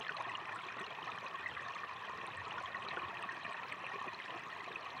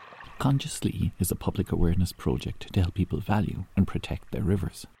Consciously is a public awareness project to help people value and protect their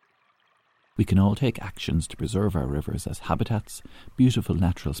rivers. We can all take actions to preserve our rivers as habitats, beautiful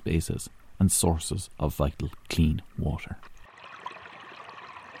natural spaces, and sources of vital, clean water.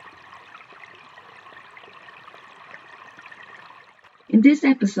 In this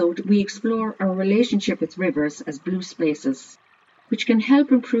episode, we explore our relationship with rivers as blue spaces, which can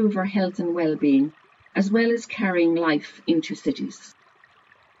help improve our health and well-being, as well as carrying life into cities.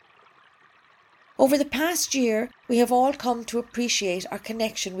 Over the past year, we have all come to appreciate our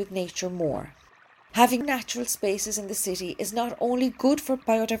connection with nature more. Having natural spaces in the city is not only good for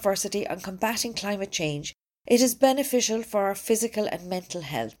biodiversity and combating climate change, it is beneficial for our physical and mental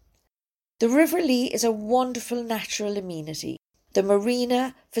health. The River Lee is a wonderful natural amenity. The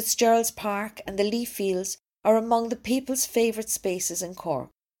Marina, Fitzgerald's Park and the Lee Fields are among the people's favourite spaces in Cork.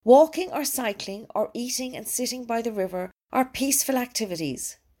 Walking or cycling or eating and sitting by the river are peaceful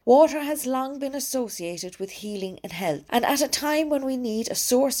activities. Water has long been associated with healing and health, and at a time when we need a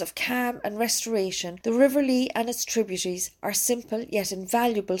source of calm and restoration, the River Lee and its tributaries are simple yet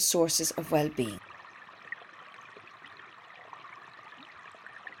invaluable sources of well-being.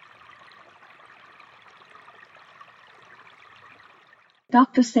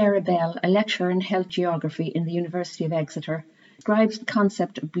 Dr. Sarah Bell, a lecturer in health geography in the University of Exeter, describes the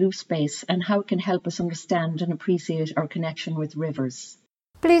concept of blue space and how it can help us understand and appreciate our connection with rivers.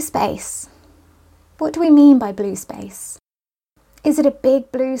 Blue space. What do we mean by blue space? Is it a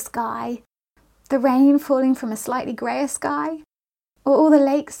big blue sky, the rain falling from a slightly greyer sky, or all the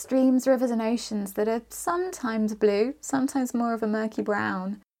lakes, streams, rivers and oceans that are sometimes blue, sometimes more of a murky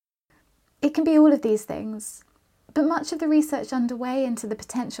brown? It can be all of these things. But much of the research underway into the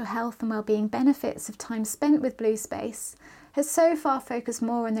potential health and well-being benefits of time spent with blue space has so far focused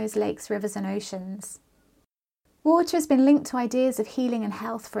more on those lakes, rivers and oceans. Water has been linked to ideas of healing and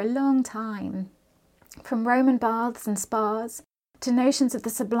health for a long time, from Roman baths and spas to notions of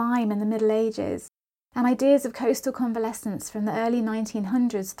the sublime in the Middle Ages, and ideas of coastal convalescence from the early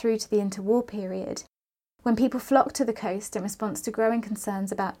 1900s through to the interwar period, when people flocked to the coast in response to growing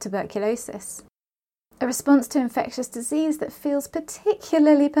concerns about tuberculosis. A response to infectious disease that feels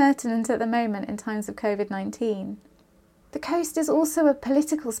particularly pertinent at the moment in times of COVID-19. The coast is also a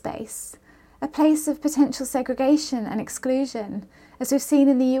political space, a place of potential segregation and exclusion, as we've seen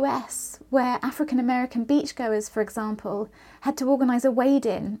in the US, where African American beachgoers, for example, had to organise a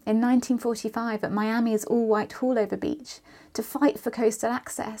wade-in 1945 at Miami's all-white Haulover Beach to fight for coastal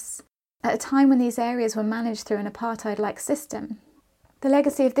access, at a time when these areas were managed through an apartheid-like system. The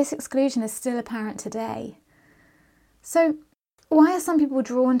legacy of this exclusion is still apparent today. So, why are some people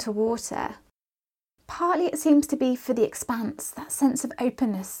drawn to water? Partly it seems to be for the expanse, that sense of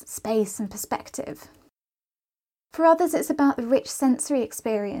openness, space and perspective. For others it's about the rich sensory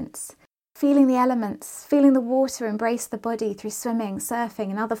experience, feeling the elements, feeling the water embrace the body through swimming, surfing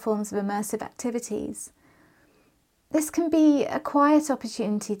and other forms of immersive activities. This can be a quiet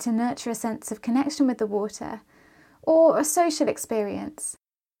opportunity to nurture a sense of connection with the water, or a social experience,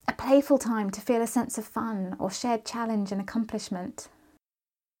 a playful time to feel a sense of fun or shared challenge and accomplishment.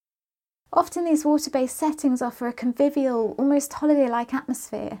 Often these water-based settings offer a convivial, almost holiday-like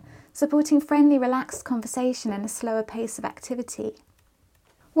atmosphere, supporting friendly, relaxed conversation and a slower pace of activity.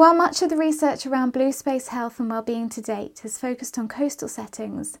 While much of the research around blue space health and well-being to date has focused on coastal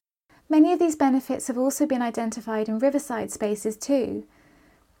settings, many of these benefits have also been identified in riverside spaces too,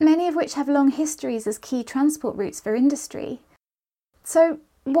 many of which have long histories as key transport routes for industry. So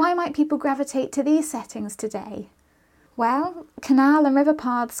why might people gravitate to these settings today? Well, canal and river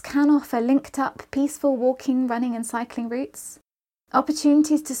paths can offer linked up, peaceful walking, running and cycling routes,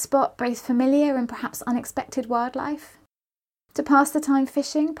 opportunities to spot both familiar and perhaps unexpected wildlife, to pass the time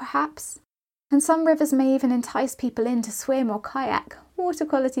fishing perhaps, and some rivers may even entice people in to swim or kayak, water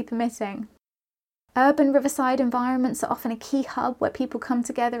quality permitting. Urban riverside environments are often a key hub where people come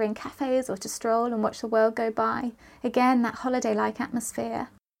together in cafes or to stroll and watch the world go by. Again, that holiday-like atmosphere.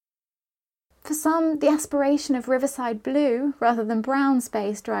 For some, the aspiration of riverside blue rather than brown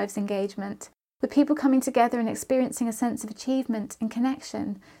space drives engagement, with people coming together and experiencing a sense of achievement and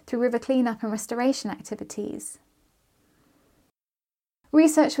connection through river cleanup and restoration activities.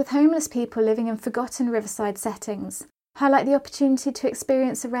 Research with homeless people living in forgotten riverside settings highlight the opportunity to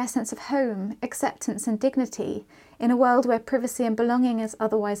experience a rare sense of home, acceptance and dignity in a world where privacy and belonging is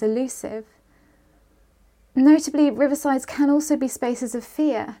otherwise elusive. Notably, riversides can also be spaces of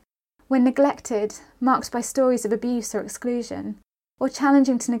fear, when neglected, marked by stories of abuse or exclusion, or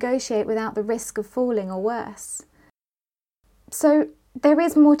challenging to negotiate without the risk of falling or worse. So, There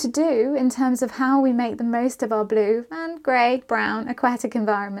is more to do in terms of how we make the most of our blue and grey, brown aquatic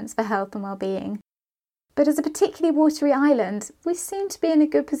environments for health and well-being. But as a particularly watery island, we seem to be in a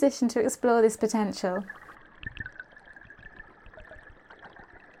good position to explore this potential.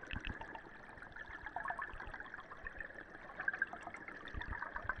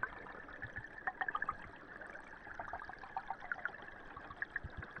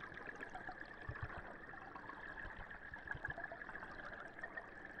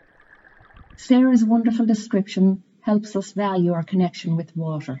 Sarah's wonderful description helps us value our connection with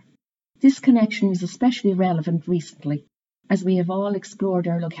water. This connection is especially relevant recently, as we have all explored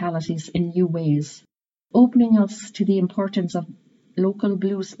our localities in new ways, opening us to the importance of local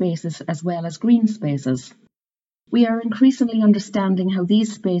blue spaces as well as green spaces. We are increasingly understanding how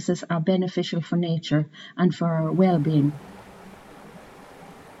these spaces are beneficial for nature and for our well-being.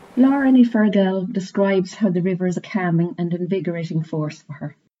 Laura Ní Fergal describes how the river is a calming and invigorating force for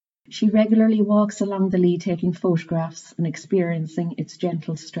her. She regularly walks along the Lee taking photographs and experiencing its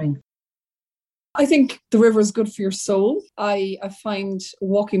gentle strength. I think the river is good for your soul. I find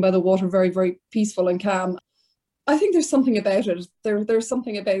walking by the water very, very peaceful and calm. I think there's something about it. There's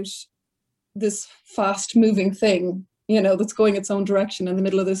something about this fast-moving thing, that's going its own direction in the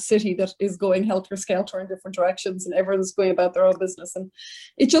middle of this city that is going helter-skelter in different directions, and everyone's going about their own business. And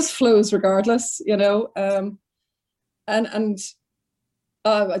it just flows regardless, and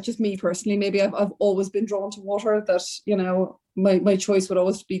just me personally, maybe I've always been drawn to water, that, my choice would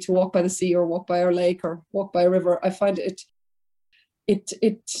always be to walk by the sea or walk by our lake or walk by a river. I find it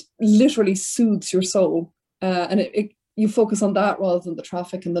literally soothes your soul, and you focus on that rather than the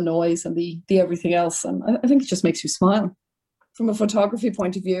traffic and the noise and the everything else. And I think it just makes you smile. From a photography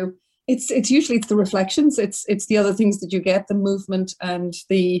point of view, it's usually the reflections, it's the other things that you get, the movement and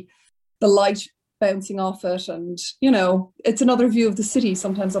the light bouncing off it, and it's another view of the city,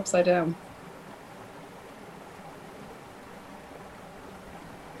 sometimes upside down.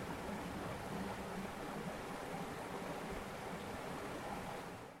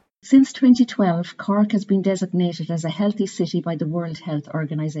 Since 2012, Cork has been designated as a healthy city by the World Health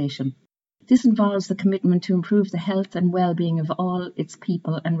Organization. This involves the commitment to improve the health and well-being of all its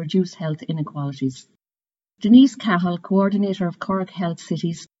people and reduce health inequalities. Denise Cahill, coordinator of Cork Health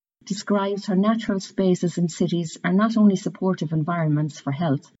Cities, describes how natural spaces in cities are not only supportive environments for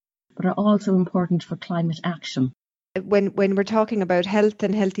health, but are also important for climate action. When we're talking about health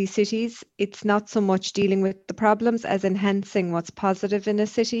and healthy cities, it's not so much dealing with the problems as enhancing what's positive in a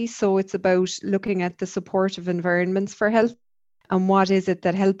city. So it's about looking at the supportive environments for health and what is it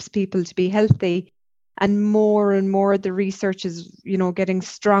that helps people to be healthy. And more the research is, getting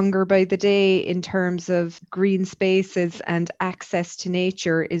stronger by the day in terms of green spaces, and access to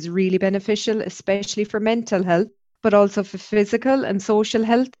nature is really beneficial, especially for mental health, but also for physical and social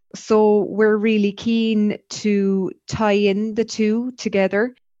health. So we're really keen to tie in the two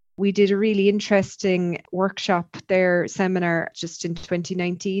together. We did a really interesting workshop seminar just in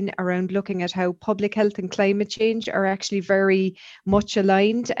 2019 around looking at how public health and climate change are actually very much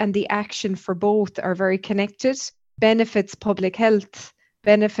aligned, and the action for both are very connected. Benefits public health,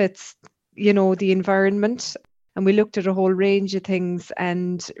 benefits, the environment. And we looked at a whole range of things,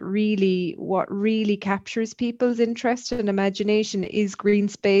 and really what really captures people's interest and imagination is green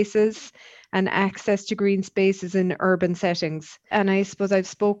spaces and access to green spaces in urban settings. And I suppose I've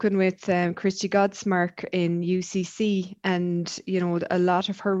spoken with Christy Godsmark in UCC, and a lot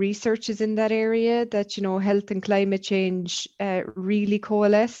of her research is in that area, that health and climate change really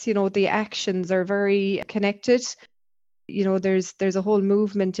coalesce. The actions are very connected. There's a whole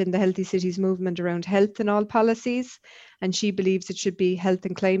movement in the Healthy Cities movement around health in all policies, and she believes it should be health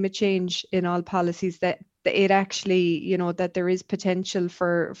and climate change in all policies, that it actually, that there is potential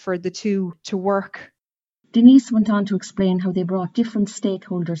for the two to work. Denise went on to explain how they brought different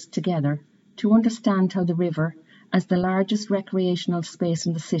stakeholders together to understand how the river, as the largest recreational space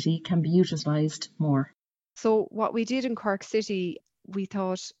in the city, can be utilised more. So what we did in Cork City, we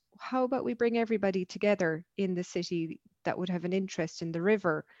thought, how about we bring everybody together in the city that would have an interest in the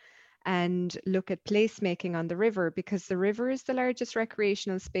river, and look at placemaking on the river, because the river is the largest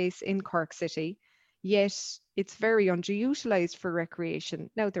recreational space in Cork City, yet it's very underutilised for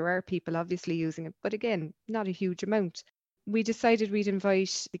recreation. Now, there are people obviously using it, but again, not a huge amount. We decided we'd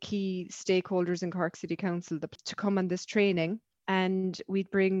invite the key stakeholders in Cork City Council to come on this training, and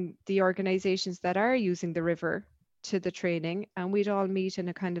we'd bring the organisations that are using the river to the training, and we'd all meet in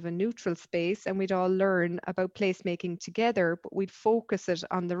a kind of a neutral space, and we'd all learn about placemaking together, but we'd focus it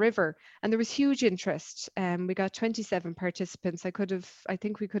on the river. And there was huge interest. We got 27 participants. I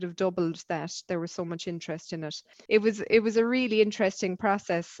think we could have doubled that. There was so much interest in it. It was a really interesting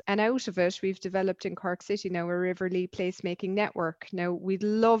process, and out of it we've developed in Cork City now a Riverlee placemaking network. Now we'd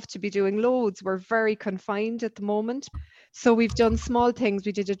love to be doing loads. We're very confined at the moment, so we've done small things.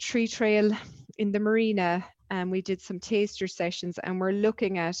 We did a tree trail in the marina, and we did some taster sessions, and we're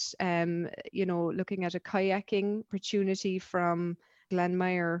looking at looking at a kayaking opportunity from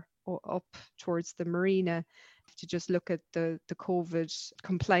Glenmire up towards the marina to just look at the COVID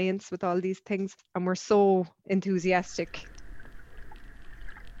compliance with all these things, and we're so enthusiastic.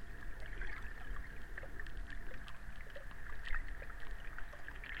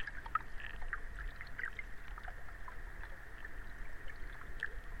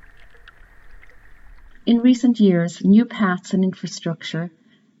 In recent years, new paths and infrastructure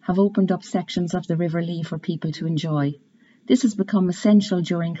have opened up sections of the River Lee for people to enjoy. This has become essential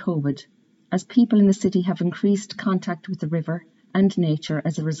during COVID, as people in the city have increased contact with the river and nature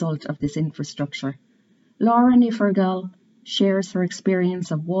as a result of this infrastructure. Laura Nifergal shares her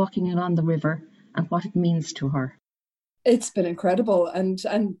experience of walking along the river and what it means to her. It's been incredible, and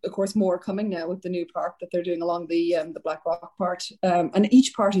of course more coming now with the new park that they're doing along the Black Rock part, and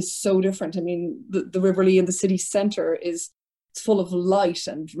each part is so different. I mean, the River Lee in the city centre it's full of light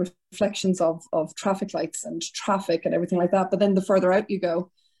and reflections of traffic lights and traffic and everything like that. But then the further out you go,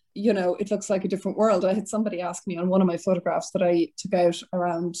 it looks like a different world. I had somebody ask me on one of my photographs that I took out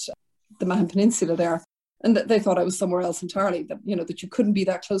around the Mahon Peninsula there, and they thought I was somewhere else entirely, that you couldn't be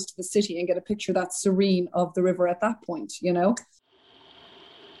that close to the city and get a picture that serene of the river at that point,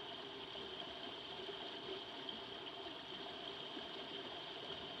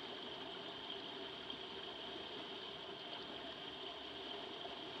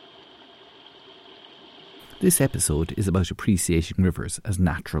 This episode is about appreciating rivers as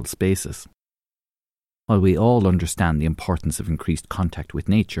natural spaces. While we all understand the importance of increased contact with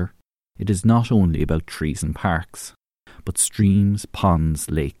nature, it is not only about trees and parks, but streams, ponds,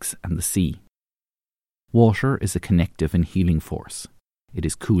 lakes, and the sea. Water is a connective and healing force. It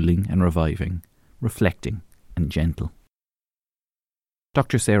is cooling and reviving, reflecting and gentle.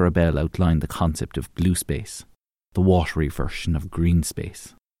 Dr. Sarah Bell outlined the concept of Bluespace, the watery version of green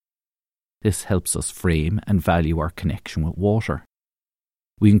space. This helps us frame and value our connection with water.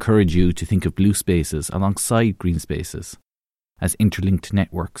 We encourage you to think of blue spaces alongside green spaces as interlinked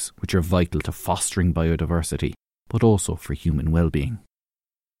networks which are vital to fostering biodiversity, but also for human well-being.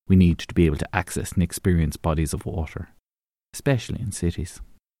 We need to be able to access and experience bodies of water, especially in cities.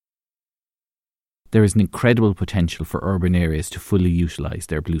 There is an incredible potential for urban areas to fully utilise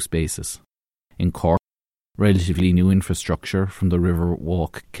their blue spaces. In Cork, relatively new infrastructure from the River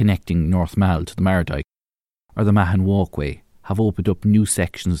Walk connecting North Mall to the Mardyke, or the Mahon Walkway, have opened up new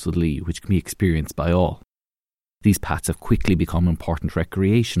sections of the Lee which can be experienced by all. These paths have quickly become important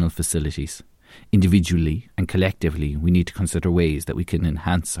recreational facilities. Individually and collectively, we need to consider ways that we can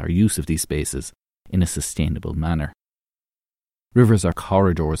enhance our use of these spaces in a sustainable manner. Rivers are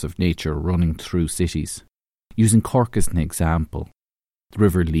corridors of nature running through cities. Using Cork as an example, the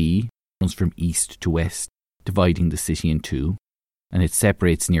River Lee runs from east to west, dividing the city in two, and it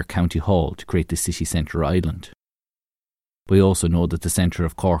separates near County Hall to create the city centre island. We also know that the centre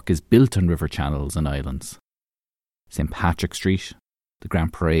of Cork is built on river channels and islands. St. Patrick Street, the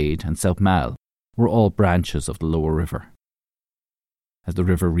Grand Parade and South Mall were all branches of the lower river. As the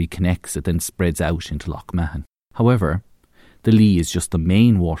river reconnects, it then spreads out into Loch Mahon. However, the Lee is just the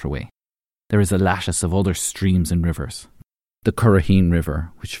main waterway. There is a lattice of other streams and rivers. The Curraheen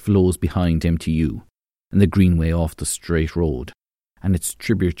River, which flows behind MTU, and the Greenway off the Straight Road, and its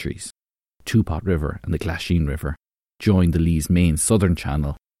tributaries, Tupot River and the Glasheen River, join the Lee's main southern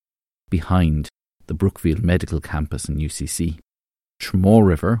channel behind the Brookfield Medical Campus and UCC. Tramore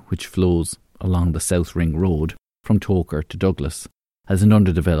River, which flows along the South Ring Road from Toker to Douglas, has an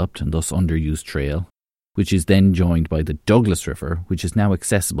underdeveloped and thus underused trail, which is then joined by the Douglas River, which is now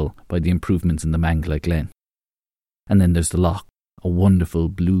accessible by the improvements in the Mangla Glen. And then there's the Loch, a wonderful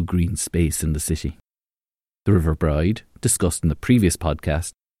blue-green space in the city. The River Bride, discussed in the previous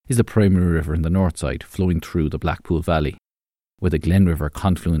podcast, is the primary river in the north side, flowing through the Blackpool Valley, where the Glen River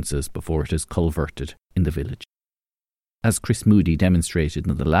confluences before it is culverted in the village. As Chris Moody demonstrated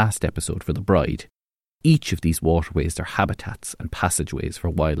in the last episode for The Bride, each of these waterways are habitats and passageways for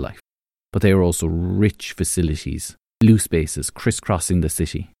wildlife, but they are also rich facilities, blue spaces crisscrossing the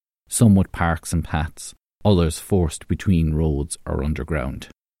city, some with parks and paths, others forced between roads or underground.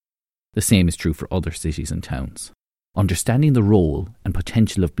 The same is true for other cities and towns. Understanding the role and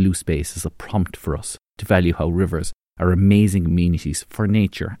potential of Bluespace is a prompt for us to value how rivers are amazing amenities for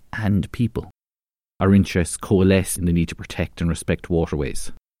nature and people. Our interests coalesce in the need to protect and respect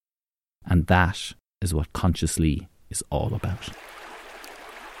waterways. And that is what Consciously is all about.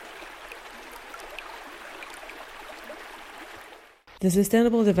 The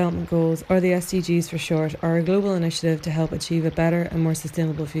Sustainable Development Goals, or the SDGs for short, are a global initiative to help achieve a better and more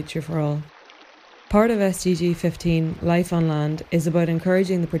sustainable future for all. Part of SDG 15, Life on Land, is about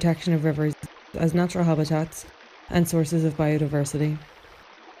encouraging the protection of rivers as natural habitats and sources of biodiversity.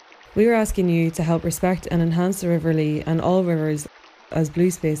 We are asking you to help respect and enhance the River Lee and all rivers as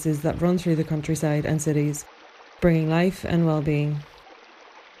blue spaces that run through the countryside and cities, bringing life and well-being.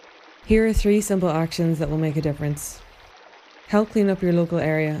 Here are 3 simple actions that will make a difference. Help clean up your local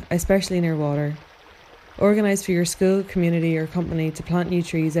area, especially near water. Organise for your school, community or company to plant new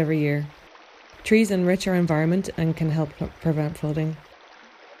trees every year. Trees enrich our environment and can help prevent flooding.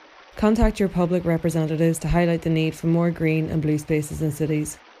 Contact your public representatives to highlight the need for more green and blue spaces in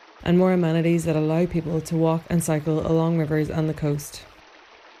cities, and more amenities that allow people to walk and cycle along rivers and the coast.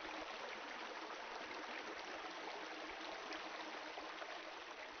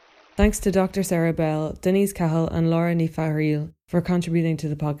 Thanks to Dr. Sarah Bell, Denise Cahill and Laura Nifaharil for contributing to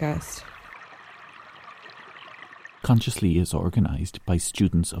the podcast. Consciously is organised by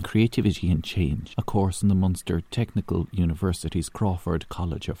students of Creativity and Change, a course in the Munster Technical University's Crawford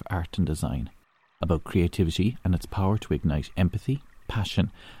College of Art and Design, about creativity and its power to ignite empathy,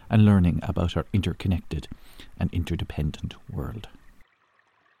 passion and learning about our interconnected and interdependent world.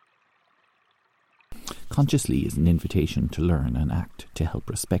 Consciously is an invitation to learn and act to help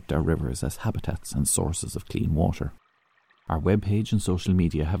respect our rivers as habitats and sources of clean water. Our webpage and social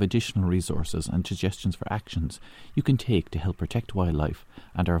media have additional resources and suggestions for actions you can take to help protect wildlife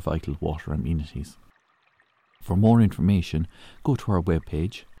and our vital water amenities. For more information, go to our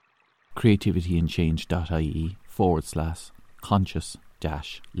webpage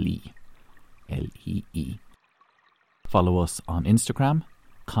creativityandchange.ie/conscious-lee, L-E-E. Follow us on Instagram,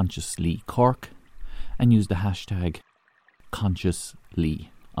 Consciously Cork, and use the hashtag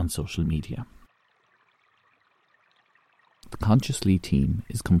ConsciousLee on social media. The Consciously team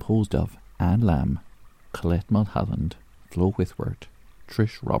is composed of Anne Lamb, Colette Mulholland, Flo Whitworth,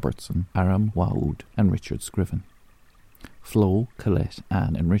 Trish Robertson, Aram Waoud and Richard Scriven. Flo, Colette,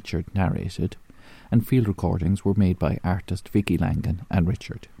 Anne and Richard narrated, and field recordings were made by artist Vicky Langan and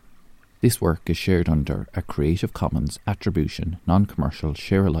Richard. This work is shared under a Creative Commons Attribution Non-Commercial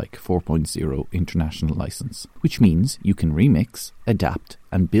Share-alike 4.0 International Licence, which means you can remix, adapt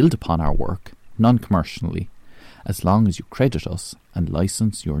and build upon our work non-commercially as long as you credit us and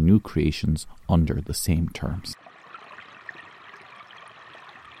license your new creations under the same terms.